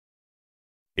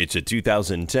It's a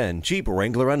 2010 Jeep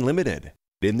Wrangler Unlimited.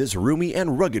 In this roomy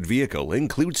and rugged vehicle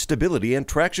includes stability and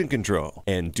traction control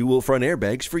and dual front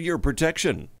airbags for your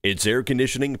protection. Its air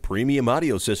conditioning, premium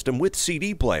audio system with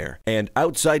CD player, and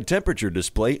outside temperature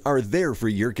display are there for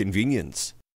your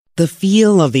convenience. The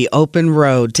feel of the open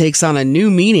road takes on a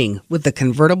new meaning with the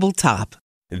convertible top.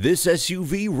 This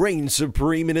SUV reigns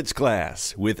supreme in its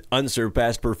class with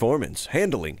unsurpassed performance,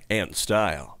 handling, and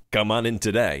style. Come on in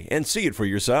today and see it for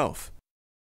yourself.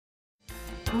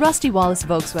 Rusty Wallis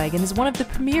Volkswagen is one of the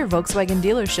premier Volkswagen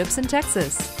dealerships in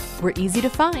Texas. We're easy to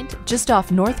find just off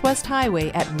Northwest Highway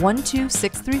at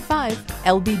 12635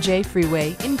 LBJ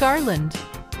Freeway in Garland.